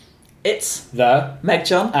It's the Meg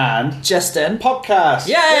John and Justin podcast.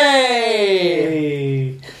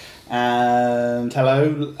 Yay! And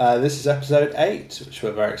hello, this is episode 8, which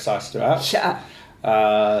we're very excited about. Yeah.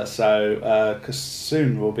 Because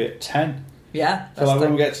soon we'll be at 10. Yeah. I feel like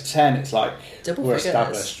when we get to 10, it's like double we're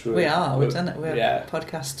figures. Established. We've done it. We're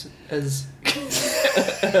podcasters.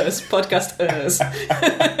 Podcasters.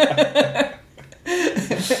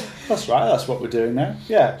 That's right, that's what we're doing now.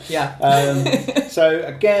 Yeah. Yeah. So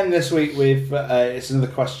again, this week it's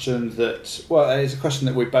another question that, it's a question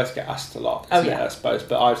that we both get asked a lot. Oh, yeah. I suppose,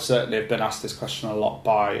 but I've certainly been asked this question a lot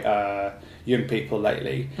by young people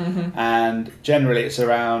lately. Mm-hmm. And generally it's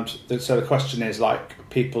around, so the question is like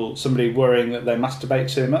somebody worrying that they masturbate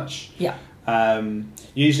too much. Yeah.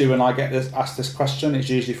 Usually when I get asked this question, it's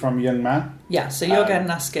usually from a young man. Yeah, so you're getting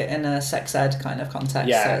asked it in a sex ed kind of context,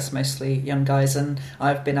 yeah. So it's mostly young guys, and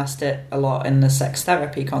I've been asked it a lot in the sex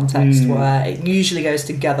therapy context where it usually goes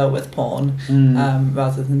together with porn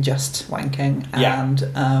rather than just wanking. Yeah.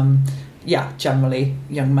 And generally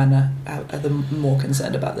young men are the more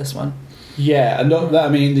concerned about this one. Yeah, and I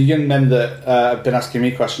mean, the young men that have been asking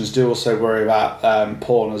me questions do also worry about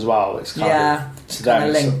porn as well. It's kind of to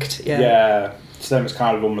them linked. Yeah, to them it's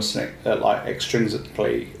kind of almost like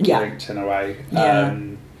extrinsically linked in a way,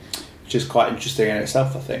 which is quite interesting in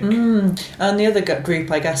itself, I think. And the other group,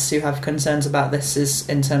 I guess, who have concerns about this is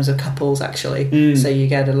in terms of couples, actually. So you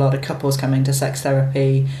get a lot of couples coming to sex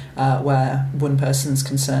therapy where one person's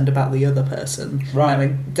concerned about the other person. Right. I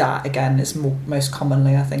mean, that, again, is most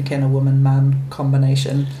commonly, I think, in a woman-man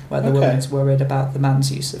combination, where the woman's worried about the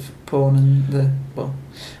man's use of porn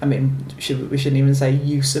and we shouldn't even say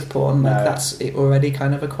use of porn. Like that's already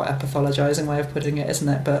kind of quite a pathologising way of putting it, isn't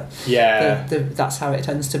it? But that's how it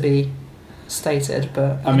tends to be stated.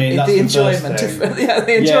 But I mean, that's the enjoyment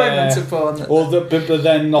of porn. But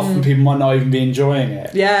then often people might not even be enjoying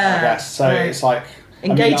it. Yeah, I guess so. Right. It's like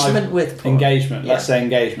engagement with porn. Engagement. Let's say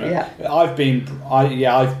engagement. Yeah. I've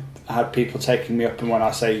had people taking me up and when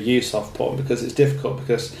I say use of porn, because it's difficult,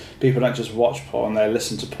 because people don't just watch porn, they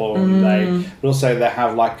listen to porn, but also they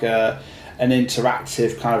have like an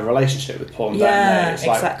interactive kind of relationship with porn, don't they? It's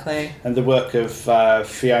exactly. And the work of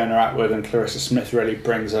Fiona Atwood and Clarissa Smith really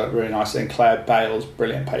brings it really nicely, and Claire Bale's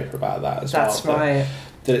brilliant paper about that as well. That's right.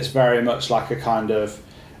 That it's very much like a kind of,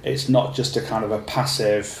 it's not just a kind of a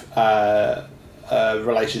passive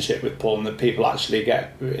relationship with porn, that people actually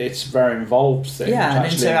get. It's a very involved thing. Yeah, an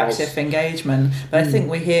interactive engagement. But I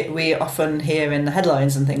think we often hear in the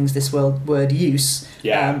headlines and things this word use,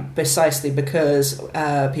 precisely because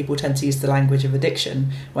people tend to use the language of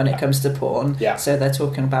addiction when it comes to porn. Yeah. So they're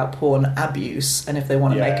talking about porn abuse, and if they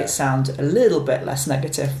want to make it sound a little bit less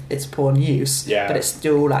negative, it's porn use. Yeah. But it's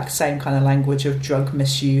still like the same kind of language of drug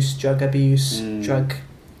misuse, drug abuse, drug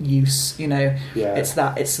use,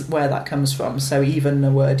 it's where that comes from. So even the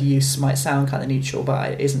word use might sound kind of neutral,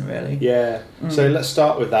 but it isn't really. So let's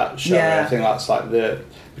start with that, shall we? I think that's like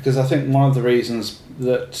because I think one of the reasons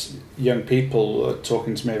that young people are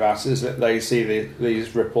talking to me about it is that they see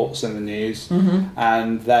these reports in the news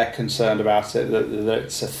and they're concerned about it, that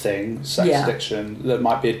it's a thing, sex addiction, that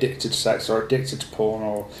might be addicted to sex or addicted to porn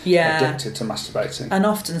or addicted to masturbating. And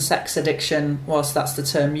often sex addiction, whilst that's the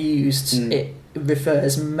term used, it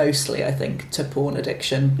refers mostly, I think, to porn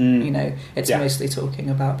addiction. It's mostly talking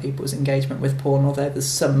about people's engagement with porn, although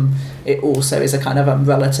it also is a kind of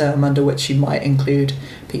umbrella term under which you might include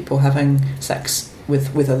people having sex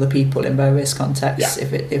with other people in various contexts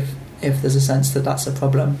if there's a sense that that's a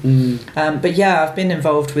problem. But I've been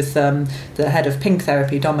involved with the head of Pink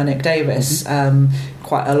Therapy, Dominic Davis,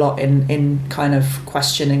 quite a lot in kind of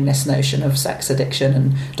questioning this notion of sex addiction,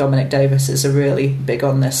 and Dominic Davis is really big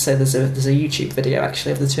on this. So there's a YouTube video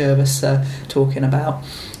actually of the two of us talking about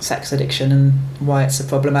sex addiction and why it's a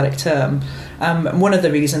problematic term. One of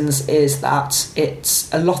the reasons is that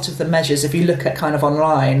it's a lot of the measures, if you look at kind of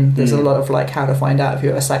online, there's a lot of like how to find out if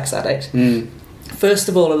you're a sex addict. First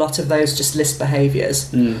of all, a lot of those just list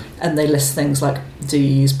behaviours, and they list things like, do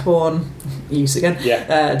you use porn? Use again.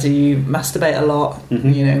 Do you masturbate a lot?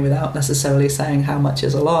 Without necessarily saying how much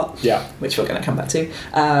is a lot. Which we're going to come back to.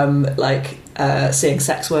 Seeing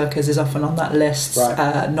sex workers is often on that list.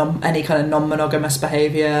 Any kind of non-monogamous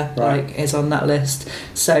behaviour is on that list.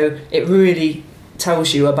 So it really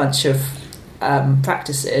tells you a bunch of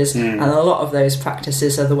practices, and a lot of those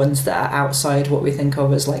practices are the ones that are outside what we think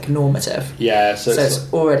of as like normative. So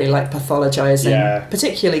it's already like pathologizing,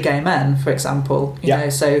 particularly gay men, for example. You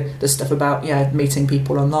know, so there's stuff about meeting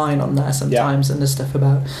people online on there sometimes, and there's stuff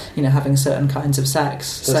about having certain kinds of sex.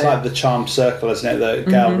 So it's like the charm circle, isn't it? The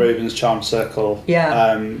Gail Rubin's charm circle.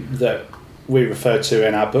 That we refer to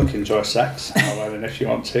in our book, Enjoy Sex. I don't know if you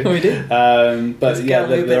want to. We do. But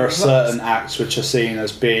there are certain acts which are seen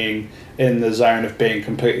as being in the zone of being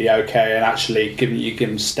completely okay, and actually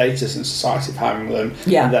given status in society of having them.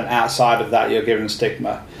 Yeah. And then outside of that, you're given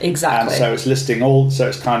stigma. Exactly. And so it's listing all. So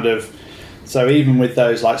it's kind of. So even with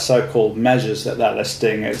those like so-called measures that they're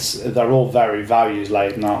listing, they're all very values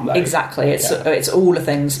laden, aren't they? Exactly. It's all the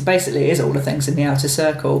things. Basically, it is all the things in the outer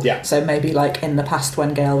circle. Yeah. So maybe like in the past,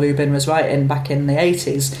 when Gail Rubin was writing back in the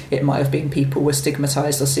 80s, it might have been people were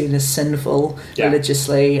stigmatised or seen as sinful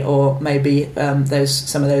religiously, or maybe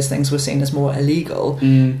some of those things were seen as more illegal.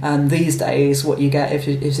 And these days, what you get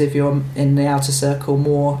is if you're in the outer circle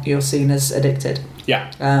more, you're seen as addicted.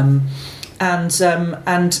 Yeah.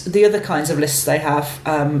 And the other kinds of lists they have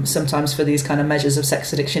sometimes for these kind of measures of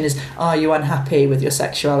sex addiction is, are you unhappy with your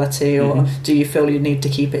sexuality, or do you feel you need to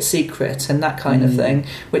keep it secret, and that kind of thing,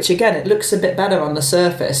 which again, it looks a bit better on the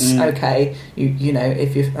surface. Okay, you know,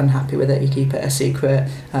 if you're unhappy with it, you keep it a secret.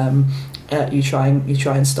 You try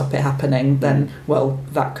and stop it happening, then well,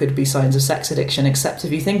 that could be signs of sex addiction. Except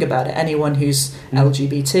if you think about it, anyone who's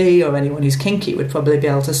LGBT or anyone who's kinky would probably be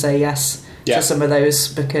able to say yes to some of those,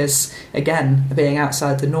 because again, being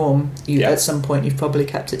outside the norm, at some point you've probably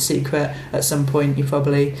kept it secret, at some point you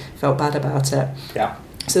probably felt bad about it. Yeah.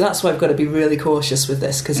 So that's why I've got to be really cautious with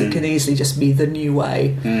this, because it can easily just be the new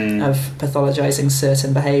way of pathologising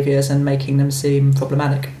certain behaviours and making them seem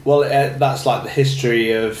problematic. Well, that's like the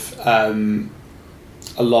history of a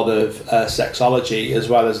lot of sexology as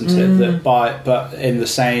well, isn't it?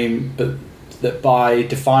 That by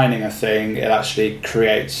defining a thing, it actually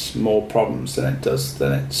creates more problems than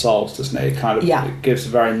it solves, doesn't it? It kind of it gives a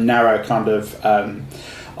very narrow kind of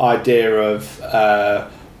idea of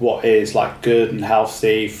what is like good and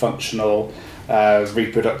healthy, functional,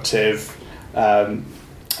 reproductive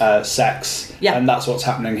sex, and that's what's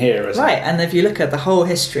happening here, isn't it? And if you look at the whole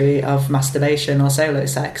history of masturbation or solo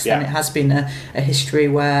sex, then it has been a history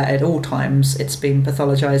where at all times it's been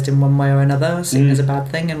pathologised in one way or another, seen as a bad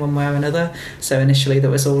thing in one way or another. So initially there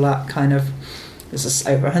was all that kind of, this is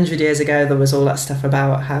over 100 years ago, there was all that stuff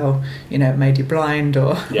about how, you know, it made you blind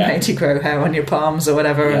or made you grow hair on your palms or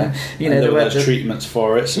whatever. And there were those treatments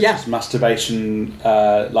for it, such as masturbation,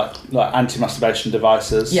 like anti-masturbation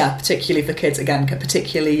devices. Yeah, particularly for kids. Again,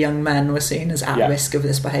 particularly young men were seen as at risk of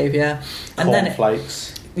this behaviour. And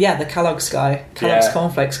cornflakes. The Kellogg's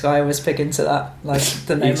cornflakes guy was big into that, like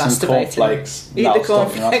the no masturbating. Eat the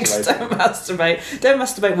cornflakes, don't masturbate. Don't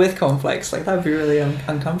masturbate with cornflakes. Like, that would be really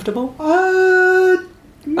uncomfortable.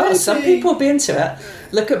 Maybe. Some people be into it.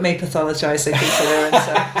 Look at me pathologising people who are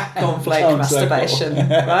into cornflake masturbation,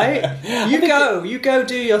 right? You go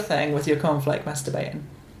do your thing with your cornflake masturbating.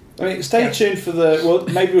 I mean, stay tuned for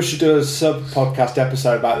maybe we should do a sub-podcast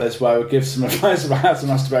episode about this where we give some advice about how to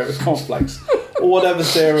masturbate with cornflakes. Or whatever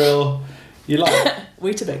cereal you like.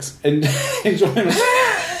 Weetabix. Enjoyment.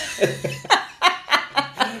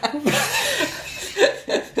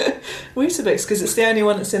 Weetabix, because it's the only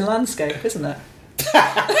one that's in landscape, isn't it?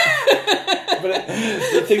 But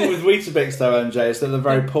the thing with Weetabix, though, MJ, is that they're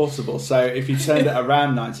very portable. So if you turned it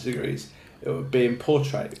around 90 degrees, it would be in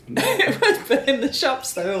portrait. It would be in the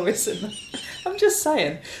shops, though, always. I'm just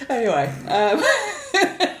saying. Anyway.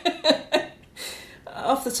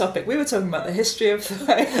 Off the topic, we were talking about the history of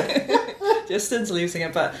Justin's losing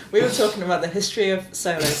it, but we were talking about the history of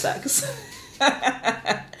solo sex.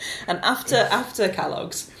 And after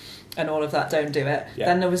Kellogg's and all of that, don't do it,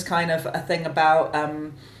 then there was kind of a thing about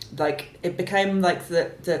like it became like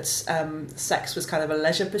that sex was kind of a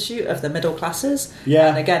leisure pursuit of the middle classes.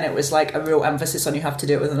 And again, it was like a real emphasis on you have to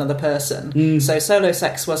do it with another person. So solo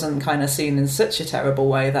sex wasn't kind of seen in such a terrible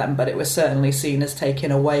way then, but it was certainly seen as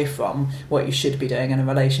taken away from what you should be doing in a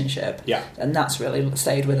relationship. And that's really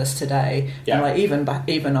stayed with us today. And like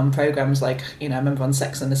even on programs like, you know, I remember on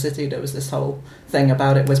Sex and the City there was this whole thing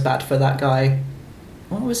about it was bad for that guy.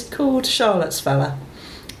 What was he called? Charlotte's fella.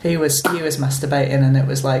 He was masturbating, and it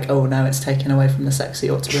was like, oh no, it's taken away from the sex he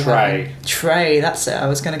ought to be having. Trey, that's it. I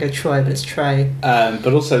was going to go Troy, but it's Trey.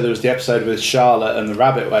 But also there was the episode with Charlotte and the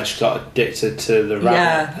rabbit where she got addicted to the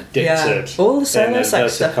rabbit. All the solo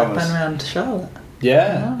sex stuff happened around Charlotte.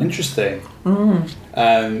 Interesting.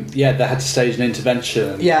 They had to stage an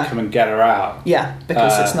intervention and come and get her out.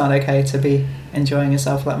 Because it's not okay to be enjoying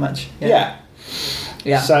yourself that much.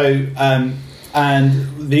 So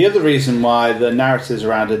and the other reason why the narratives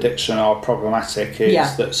around addiction are problematic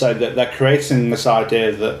is that they're creating this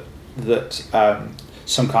idea that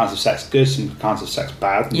some kinds of sex are good, some kinds of sex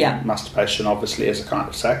bad. Masturbation obviously is a kind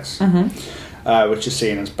of sex, which is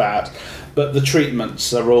seen as bad. But the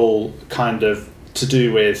treatments are all kind of to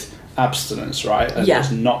do with abstinence, right? And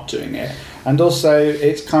just not doing it. And also,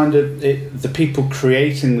 it's kind of the people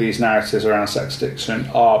creating these narratives around sex addiction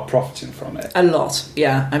are profiting from it a lot.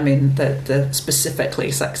 Yeah, I mean, the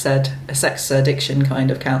specifically sex addiction kind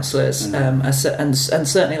of counsellors, and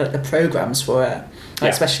certainly like the programs for it.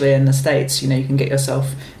 Especially in the States, you know, you can get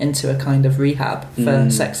yourself into a kind of rehab for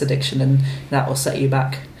sex addiction, and that will set you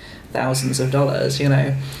back thousands of dollars, you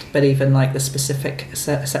know. But even like the specific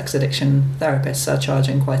sex addiction therapists are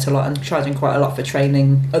charging quite a lot, and charging quite a lot for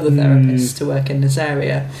training other therapists to work in this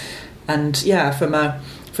area. And yeah, from a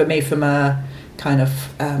kind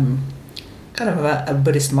of a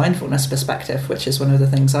Buddhist mindfulness perspective, which is one of the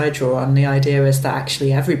things I draw on, the idea is that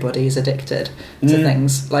actually everybody is addicted to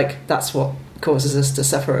things. Like, that's what causes us to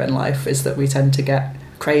suffer in life, is that we tend to get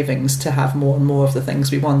cravings to have more and more of the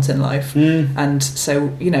things we want in life. And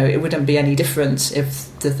so, you know, it wouldn't be any different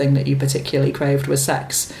if the thing that you particularly craved was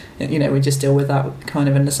sex. You know, we just deal with that kind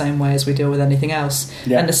of in the same way as we deal with anything else.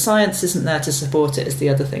 And the science isn't there to support it, is the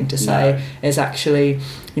other thing to say. Is actually,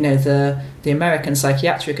 you know, the American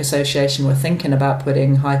Psychiatric Association were thinking about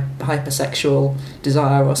putting hypersexual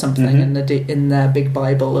desire or something in their big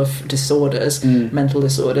Bible of disorders, mental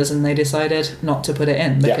disorders, and they decided not to put it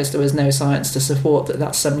in because there was no science to support that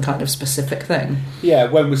that's some kind of specific thing.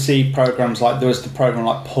 Yeah, when we see programs like, there was the program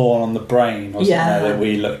like Porn on the Brain, wasn't there, that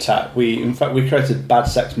we looked at. In fact, we created bad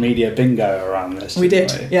sex media bingo around this. We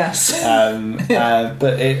did, yes.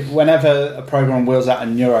 But whenever a program wheels out a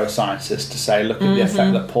neuroscientist to say, look at the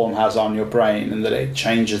effect that porn has on your brain, and that it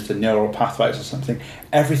changes the neural pathways or something,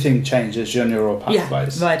 everything changes your neural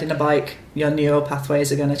pathways. Yeah, riding a bike, your neural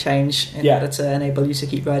pathways are going to change in order to enable you to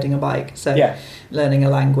keep riding a bike. So learning a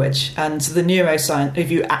language. And the neuroscience,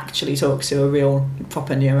 if you actually talk to a real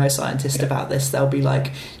proper neuroscientist about this, they'll be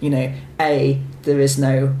like, you know, there is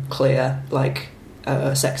no clear, like,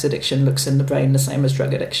 sex addiction looks in the brain the same as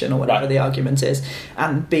drug addiction or whatever the argument is,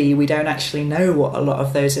 and B, we don't actually know what a lot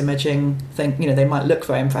of those imaging things, you know, they might look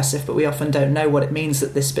very impressive, but we often don't know what it means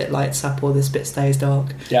that this bit lights up or this bit stays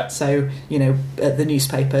dark. So, you know, the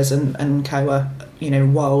newspapers and co are, you know,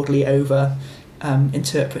 wildly over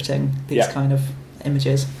interpreting these kind of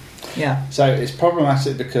images. So it's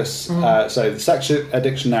problematic because so the sex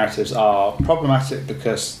addiction narratives are problematic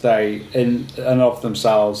because they in and of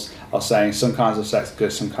themselves are saying some kinds of sex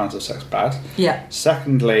good, some kinds of sex bad.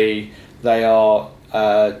 Secondly, they are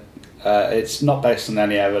it's not based on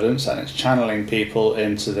any evidence, and it's channeling people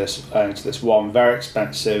into this one very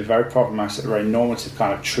expensive, very problematic, very normative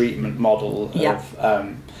kind of treatment model of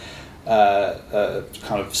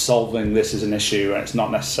kind of solving this as an issue, and it's not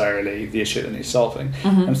necessarily the issue that needs solving.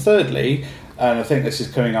 And thirdly, and I think this is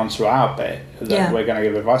coming on to our bit that we're going to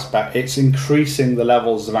give advice about, it's increasing the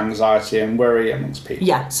levels of anxiety and worry amongst people.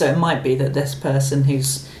 So it might be that this person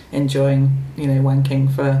who's enjoying, you know,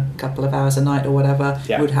 wanking for a couple of hours a night or whatever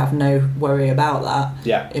would have no worry about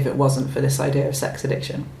that if it wasn't for this idea of sex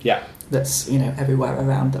addiction. That's, you know, everywhere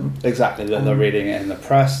around them. Exactly, that they're reading it in the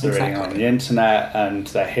press, they're reading it on the internet, and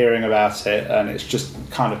they're hearing about it, and it's just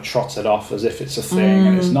kind of trotted off as if it's a thing,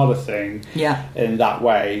 and it's not a thing in that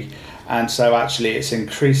way. And so actually it's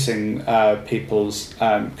increasing people's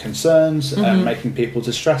concerns and making people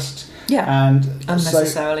distressed. And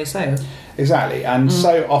unnecessarily so. Exactly, and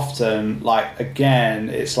so often, like, again,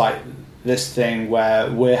 it's like this thing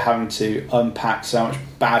where we're having to unpack so much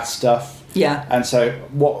bad stuff. And so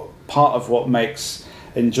part of what makes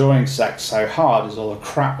enjoying sex so hard is all the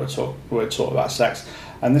crap we're taught about sex,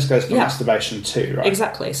 and this goes for masturbation too, right?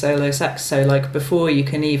 Exactly. Solo sex. So, like, before you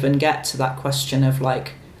can even get to that question of,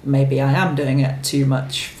 like, maybe I am doing it too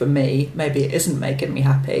much for me, maybe it isn't making me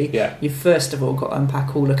happy, you've first of all got to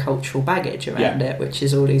unpack all the cultural baggage around it, which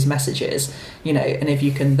is all these messages, you know. And if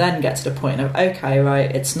you can then get to the point of, okay, right,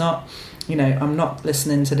 it's not, you know, I'm not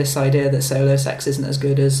listening to this idea that solo sex isn't as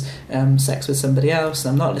good as sex with somebody else.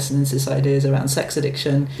 I'm not listening to this ideas around sex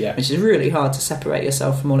addiction, which is really hard to separate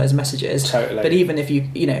yourself from all those messages. But even if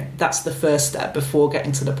you know, that's the first step before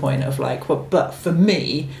getting to the point of, like, well, but for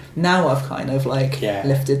me, now I've kind of, like,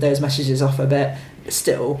 lifted those messages off a bit.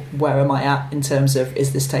 Still, where am I at in terms of,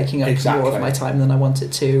 is this taking up more of my time than I want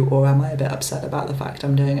it to, or am I a bit upset about the fact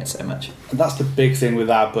I'm doing it so much? And that's the big thing with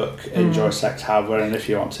our book, Enjoy Sex, How, Where and If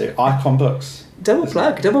You Want To. Icon Books. Double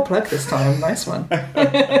plug this time. Nice one.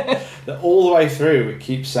 That all the way through we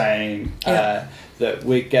keep saying that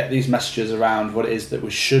we get these messages around what it is that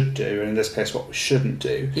we should do, and in this case what we shouldn't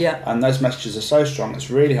do. And those messages are so strong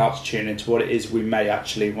it's really hard to tune into what it is we may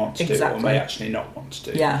actually want to do or may actually not want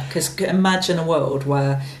to do. Because imagine a world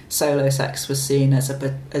where solo sex was seen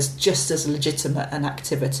as just as legitimate an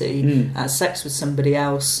activity as sex with somebody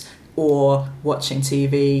else, or watching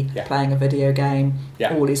TV, playing a video game,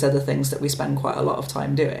 all these other things that we spend quite a lot of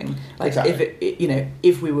time doing. Like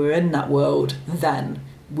if we were in that world, then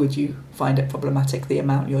would you find it problematic the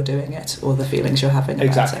amount you're doing it or the feelings you're having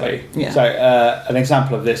about it? Yeah. So an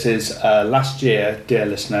example of this is last year, dear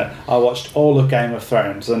listener, I watched all of Game of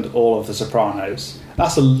Thrones and all of The Sopranos.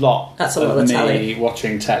 That's a lot of me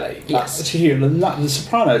watching telly. Yes. That's huge. The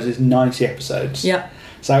Sopranos is 90 episodes. Yeah.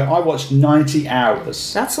 So I watched 90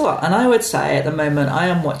 hours. That's a lot. And I would say at the moment I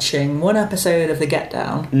am watching one episode of The Get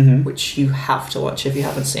Down, which you have to watch if you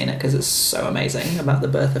haven't seen it because it's so amazing about the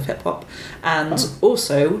birth of hip-hop. And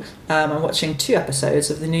also I'm watching 2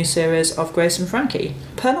 episodes of the new series of Grace and Frankie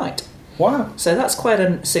per night. Wow. So that's quite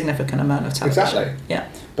a significant amount of television. Exactly. Yeah.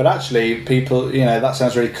 But actually, people, that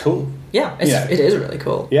sounds really cool. Yeah, it is really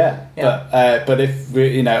cool. Yeah. But if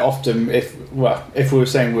we, often if we were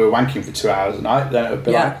saying we were wanking for 2 hours a night, then it would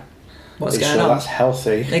be like, what's going on? That's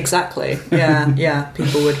healthy. Exactly. Yeah.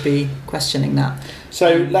 People would be questioning that.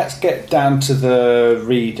 So let's get down to the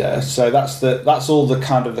reader. So that's all the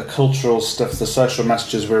kind of the cultural stuff, the social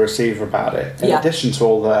messages we receive about it. In addition to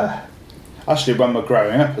all actually when we're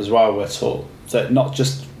growing up as well, we're taught that not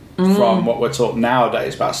just from what we're taught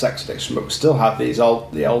nowadays about sex addiction, but we still have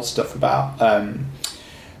the old stuff about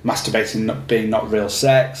masturbating being not real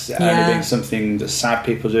sex, only being something that sad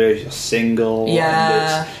people do if you're single,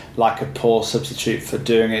 and it's like a poor substitute for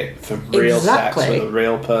doing it for real sex with a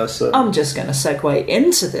real person. I'm just going to segue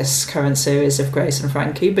into this current series of Grace and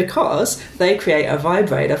Frankie because they create a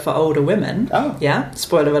vibrator for older women. Oh. Yeah,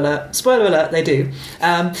 spoiler alert, they do.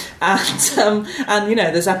 And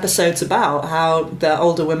there's episodes about how the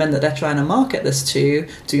older women that they're trying to market this to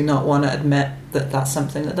do not want to admit that that's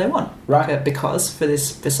something that they want. Right. Because for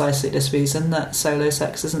precisely this reason that solo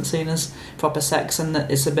sex isn't seen as proper sex and that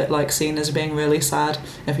it's a bit like seen as being really sad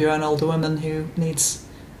if you're an older woman who needs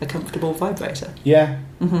a comfortable vibrator. Yeah.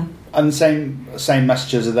 Mm-hmm. And the same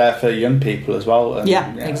messages are there for young people as well. And,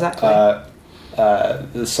 exactly.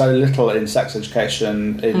 There's so little in sex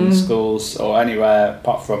education in schools or anywhere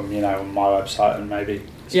apart from, on my website and maybe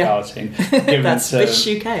Starting. That's Bish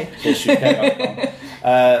UK.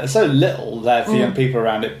 BishUK.com. So little there for young people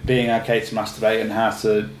around it being okay to masturbate and how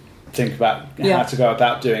to think about how to go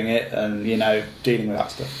about doing it and, dealing with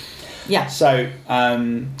that stuff. Yeah. So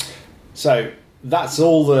that's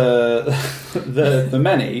all the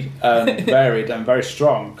many varied and very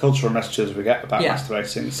strong cultural messages we get about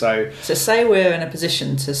masturbating. So say we're in a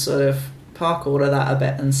position to sort of park all of that a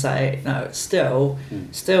bit and say, no, still,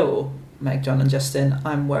 Meg, John and Justin,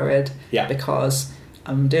 I'm worried because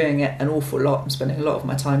I'm doing it an awful lot. I'm spending a lot of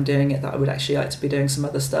my time doing it that I would actually like to be doing some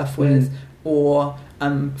other stuff with, or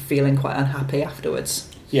I'm feeling quite unhappy afterwards.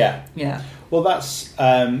 Yeah. Well, that's.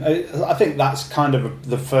 I think that's kind of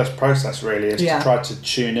the first process, really, is to try to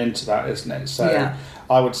tune into that, isn't it? So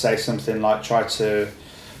I would say something like try to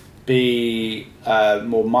be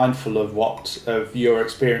more mindful of your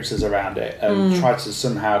experiences around it, and try to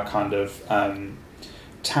somehow kind of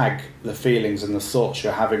tag the feelings and the thoughts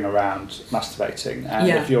you're having around masturbating. And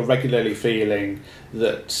if you're regularly feeling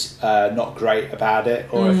that not great about it,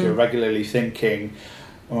 or if you're regularly thinking,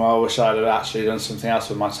 I wish I'd have actually done something else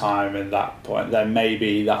with my time in that point, then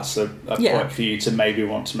maybe that's a point for you to maybe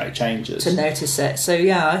want to make changes. To notice it. So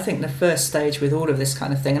I think the first stage with all of this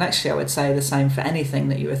kind of thing, and actually I would say the same for anything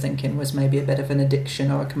that you were thinking was maybe a bit of an addiction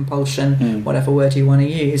or a compulsion, whatever word you want to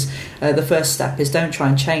use, the first step is don't try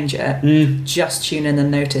and change it, just tune in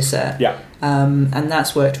and notice it. And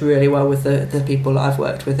that's worked really well with the people I've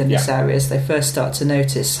worked with in this area. As they first start to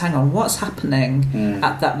notice, hang on, what's happening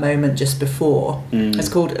at that moment just before? It's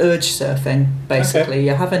called urge surfing, basically.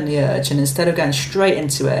 You're having the urge, and instead of going straight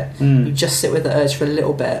into it, you just sit with the urge for a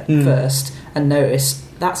little bit first and notice,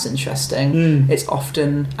 that's interesting. It's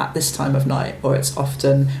often at this time of night, or it's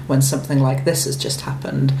often when something like this has just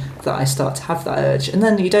happened that I start to have that urge. And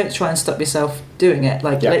then you don't try and stop yourself doing it,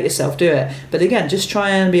 let yourself do it. But again, just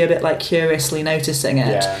try and be a bit curiously noticing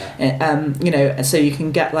it. And so you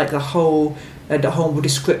can get the whole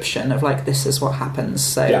description of this is what happens.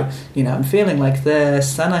 So I'm feeling like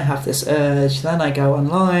this, then I have this urge, then I go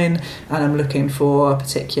online and I'm looking for a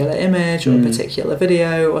particular image or a particular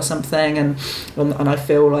video or something, and I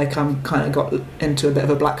feel like I'm kind of got into a bit of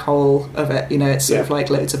a black hole of it. It's sort of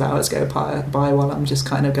loads of hours go by while I'm just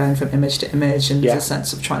kind of going from image to image, and there's a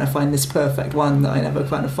sense of trying to find this perfect one that I never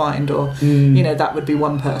kind of find, or that would be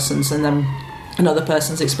one person's, and then another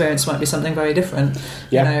person's experience might be something very different.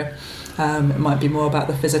 It might be more about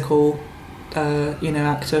the physical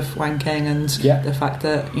act of wanking, and the fact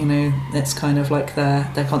that it's kind of like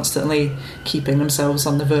they're constantly keeping themselves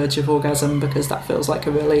on the verge of orgasm because that feels like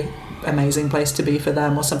a really amazing place to be for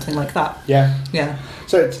them, or something like that.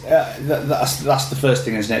 So it's, that's the first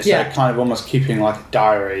thing, isn't it? So kind of almost keeping like a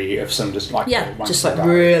diary of some just like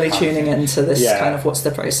really tuning into this kind of what's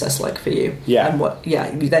the process like for you, and what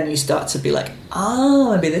then you start to be like,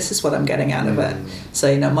 maybe this is what I'm getting out of it. So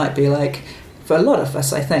it might be like, for a lot of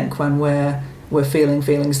us, I think, when we're feeling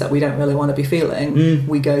feelings that we don't really want to be feeling,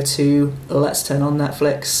 we go to, let's turn on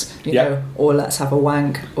Netflix, or let's have a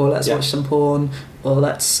wank, or let's watch some porn, or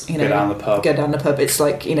let's go down the pub. It's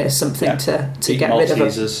like something to get rid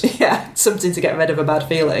of something to get rid of a bad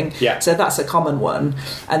feeling. So that's a common one,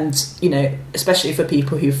 and especially for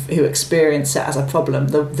people who experience it as a problem,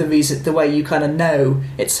 the way you kind of know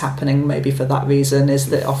it's happening maybe for that reason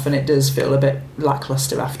is that often it does feel a bit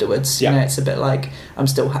lackluster afterwards. It's a bit like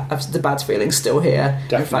the bad feeling's still here.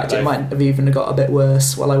 Definitely. In fact, it might have even got a bit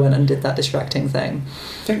worse while I went and did that distracting thing.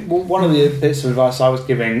 I think one of the bits of advice I was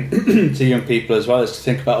giving to young people as well is to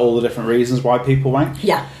think about all the different reasons why people wank.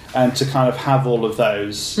 And to kind of have all of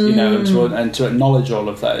those, and to acknowledge all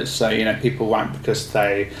of those. So, people wank because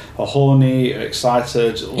they are horny, or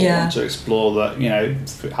excited, or want to explore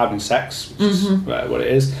having sex, which is what it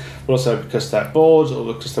is. But also because they're bored,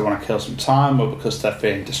 or because they want to kill some time, or because they're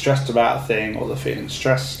feeling distressed about a thing, or they're feeling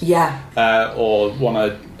stressed. Or want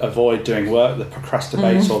to avoid doing work, the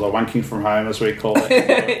procrastinate, or the wanking from home, as we call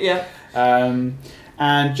it.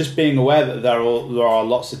 And just being aware that there are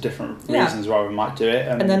lots of different reasons why we might do it,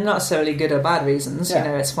 and they're not necessarily good or bad reasons.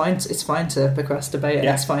 It's fine to procrastinate, and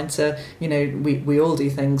it's fine to we all do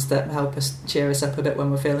things that help us cheer us up a bit when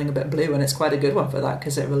we're feeling a bit blue, and it's quite a good one for that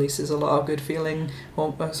because it releases a lot of good feeling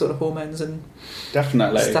sort of hormones and stuff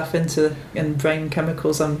and brain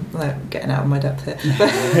chemicals. I'm getting out of my depth here.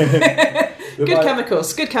 Good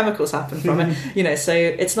chemicals happen from it. So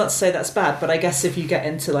it's not to say that's bad, but I guess if you get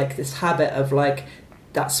into like this habit of like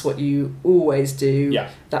that's what you always do,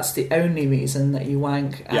 that's the only reason that you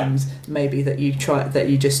wank, and maybe that you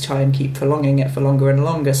just try and keep prolonging it for longer and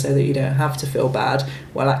longer so that you don't have to feel bad.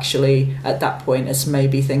 Well, actually at that point it's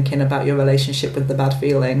maybe thinking about your relationship with the bad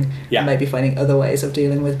feeling, and maybe finding other ways of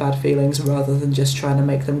dealing with bad feelings rather than just trying to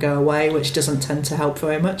make them go away, which doesn't tend to help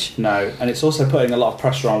very much. No, and it's also putting a lot of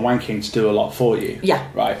pressure on wanking to do a lot for you.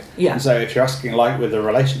 And so if you're asking, like with a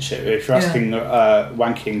relationship, if you're asking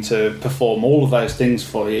wanking to perform all of those things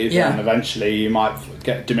for you, then eventually you might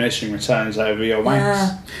get diminishing returns over your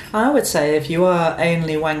wanks. I would say if you are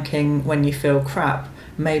only wanking when you feel crap,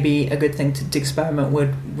 maybe a good thing to experiment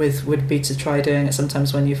would be to try doing it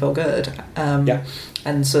sometimes when you feel good.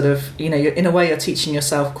 And sort of, in a way you're teaching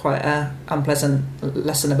yourself quite a unpleasant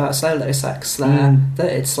lesson about solo sex there,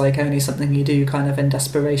 that it's like only something you do kind of in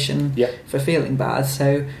desperation for feeling bad.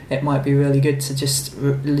 So it might be really good to just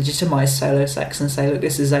legitimise solo sex and say, look,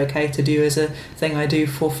 this is okay to do as a thing I do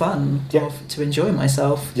for fun, or to enjoy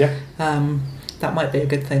myself. That might be a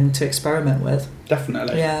good thing to experiment with.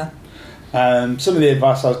 Definitely. Some of the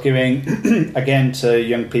advice I was giving again to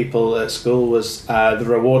young people at school was the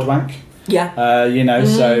reward wank.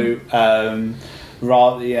 So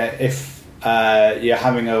rather, if you're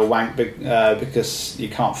having a wank because you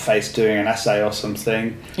can't face doing an essay or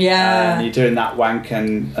something, and you're doing that wank,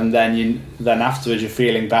 and then afterwards you're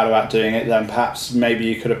feeling bad about doing it, then perhaps maybe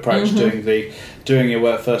you could approach doing your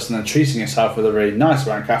work first and then treating yourself with a really nice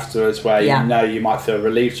wank afterwards, where you might feel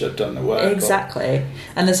relieved to have done the work. Exactly.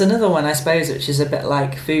 And there's another one, I suppose, which is a bit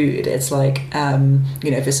like food. It's like,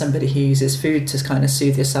 for somebody who uses food to kind of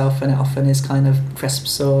soothe yourself, and it often is kind of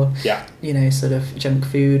crisps or, sort of junk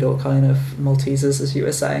food or kind of Maltesers, as you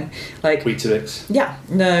were saying. Like Weetabix.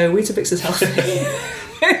 No, Weetabix is healthy.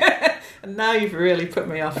 And now you've really put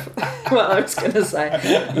me off what I was going to say.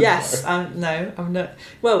 Yes, no, I'm not.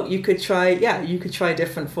 Well, you could try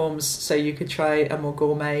different forms. So you could try a more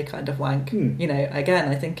gourmet kind of wank. Again,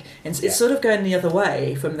 I think it's sort of going the other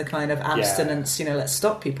way from the kind of abstinence, let's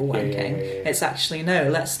stop people wanking. It's actually, no,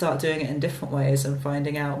 let's start doing it in different ways and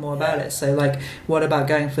finding out more about it. So, like, what about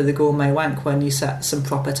going for the gourmet wank when you set some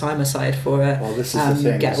proper time aside for it? Well, this is the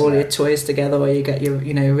thing, get all your toys together, or you get your,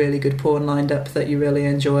 really good porn lined up that you really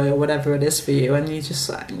enjoy, or whatever it is for you, and you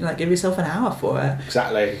just give yourself an hour for it.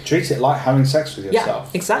 Exactly. Treat it like having sex with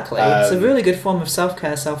yourself. Exactly. It's a really good form of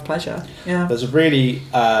self-care, self-pleasure. There's a really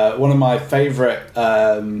one of my favourite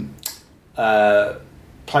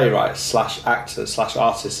playwrights / actors /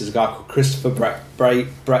 artists is a guy called Christopher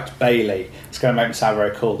Brett Bailey. It's going to make me sound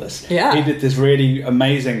very cool, this. He did this really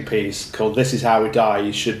amazing piece called This Is How We Die.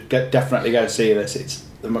 You should definitely go see this. It's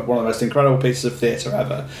one of the most incredible pieces of theatre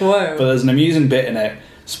ever. Whoa. But there's an amusing bit in it.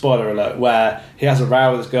 spoiler alert, where he has a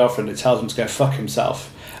row with his girlfriend and tells him to go fuck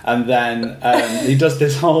himself. And then he does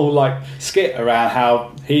this whole like skit around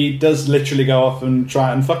how he does literally go off and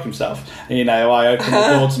try and fuck himself. And, you know, I open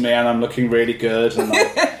the door to me and I'm looking really good, and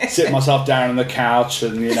I sit myself down on the couch,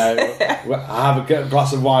 and you know, I have a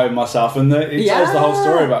glass of wine with myself, and he tells the whole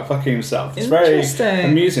story about fucking himself. It's very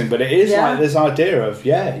amusing, but it is like this idea of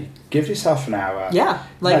give yourself an hour. Yeah.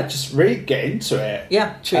 Like, just really get into it.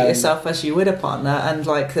 Yeah, treat yourself as you would a partner, and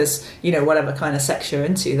like there's, you know, whatever kind of sex you're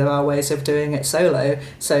into, there are ways of doing it solo.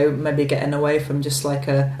 So maybe getting away from just like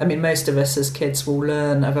most of us as kids will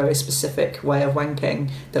learn a very specific way of wanking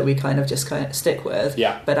that we kind of stick with.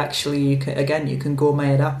 Yeah. But actually you can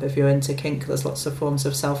gourmet it up if you're into kink. There's lots of forms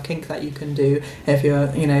of self-kink that you can do. If you're,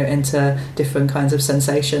 you know, into different kinds of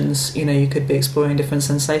sensations, you know, you could be exploring different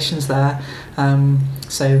sensations there.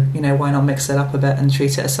 So, you know, why not mix it up a bit and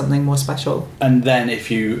treat it as something more special? And then if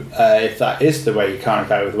that is the way you kind of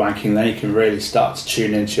go with wanking, then you can really start to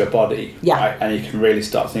tune into your body. Yeah. Right? And you can really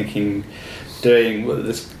start doing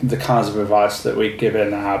the kinds of advice that we give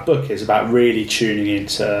in our book is about really tuning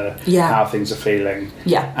into how things are feeling.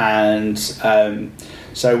 Yeah. And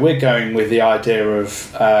so we're going with the idea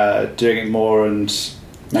of doing it more and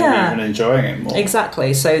maybe even enjoying it more.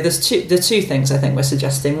 Exactly. So there's the two things I think we're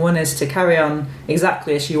suggesting. One is to carry on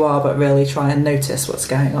exactly as you are, but really try and notice what's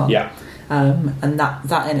going on. Yeah. And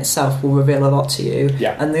that in itself will reveal a lot to you.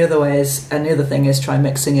 Yeah. And the other thing is try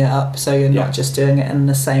mixing it up, so you're not just doing it in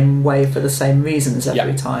the same way for the same reasons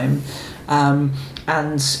every time.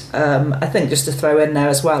 And I think just to throw in there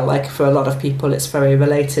as well, like for a lot of people it's very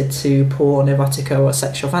related to porn, erotica or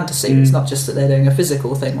sexual fantasy. It's not just that they're doing a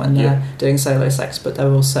physical thing when they're doing solo sex, but they're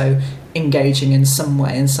also engaging in some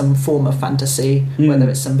way, in some form of fantasy, whether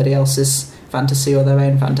it's somebody else's fantasy or their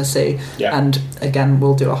own fantasy. And again,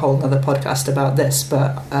 we'll do a whole other podcast about this,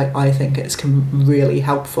 but I think it's really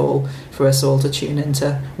helpful for us all to tune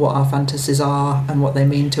into what our fantasies are and what they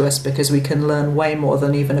mean to us, because we can learn way more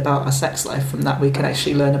than even about our sex life from that. We can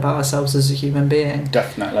actually learn about ourselves as a human being.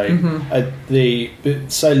 Definitely.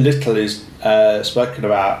 So little is spoken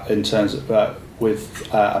about in terms of around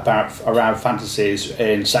fantasies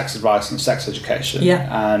in sex advice and sex education.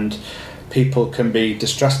 And people can be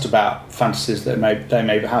distressed about fantasies that they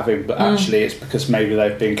may be having, but actually it's because maybe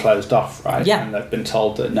they've been closed off, right? And they've been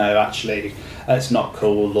told that no, actually it's not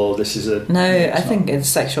cool, or this is a... No, I think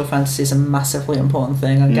sexual fantasy is a massively important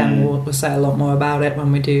thing. Again, we'll say a lot more about it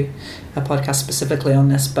when we do a podcast specifically on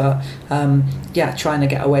this, but trying to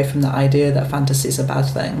get away from the idea that fantasy is a bad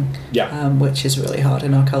thing, which is really hard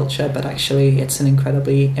in our culture, but actually it's an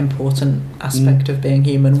incredibly important aspect of being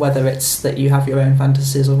human, whether it's that you have your own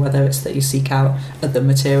fantasies or whether it's that you seek out other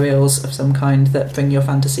materials of some kind that bring your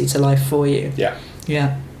fantasy to life for you.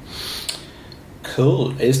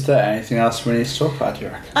 Cool. Is there anything else we need to talk about, do you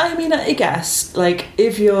reckon? I mean, I guess, like,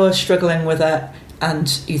 if you're struggling with it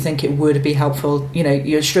and you think it would be helpful, you know,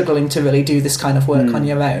 you're struggling to really do this kind of work on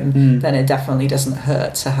your own, then it definitely doesn't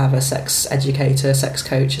hurt to have a sex educator, sex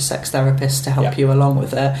coach, a sex therapist to help you along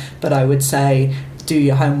with it. But I would say do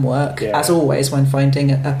your homework, as always, when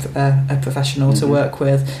finding a professional to work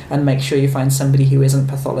with, and make sure you find somebody who isn't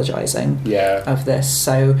pathologising of this.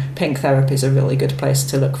 So Pink Therapy is a really good place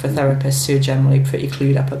to look for therapists who are generally pretty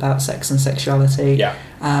clued up about sex and sexuality.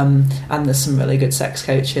 And there's some really good sex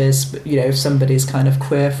coaches. You know, if somebody's kind of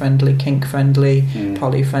queer friendly, kink friendly,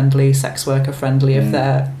 poly friendly, sex worker friendly, if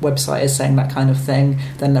their website is saying that kind of thing,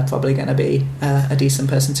 then they're probably going to be a decent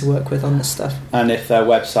person to work with on this stuff. And if their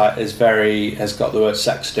website has got the word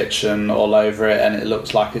sex addiction all over it, and it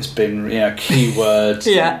looks like it's been, you know, keyword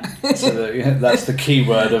so that's the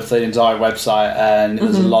keyword of the entire website, and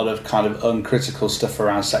there's a lot of kind of uncritical stuff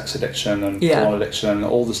around sex addiction and porn addiction and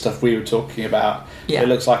all the stuff we were talking about. It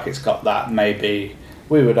looks like it's got that. Maybe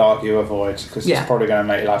we would argue avoid, because it's probably going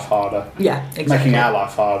to make life harder. Exactly. Making our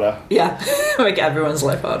life harder. Make everyone's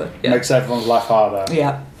life harder. Makes everyone's life harder.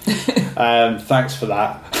 Thanks for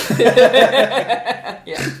that.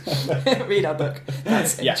 Read our book.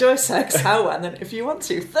 That's Enjoy Sex, How, and then if you want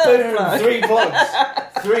to, third plug. 3 plugs.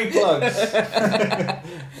 3 plugs.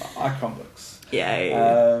 Icon books.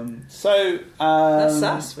 So that's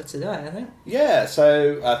us for today, I think.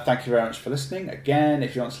 So thank you very much for listening. Again,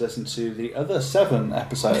 if you want to listen to the other 7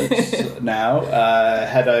 episodes now,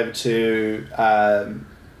 head over to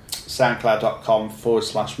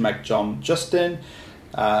soundcloud.com/MegJohnJustin.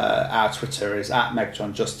 Our Twitter is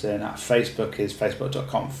 @MegJohnJustin. Our Facebook is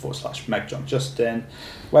facebook.com/MegJohnJustin.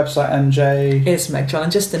 Website, MJ, is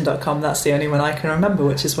megjohnandjustin.com. That's the only one I can remember,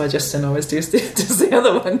 which is where Justin always does the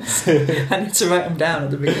other ones. I need to write them down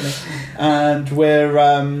at the beginning. And we're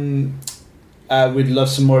We'd love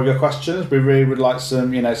some more of your questions. We really would like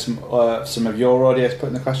some of your audio to put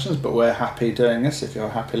in the questions, but we're happy doing this if you're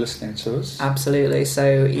happy listening to us. Absolutely.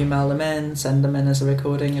 So email them in, send them in as a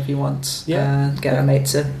recording if you want. Get a mate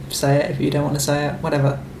to say it if you don't want to say it,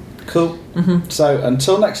 whatever. Cool. So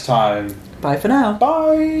until next time. Bye for now.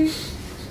 Bye.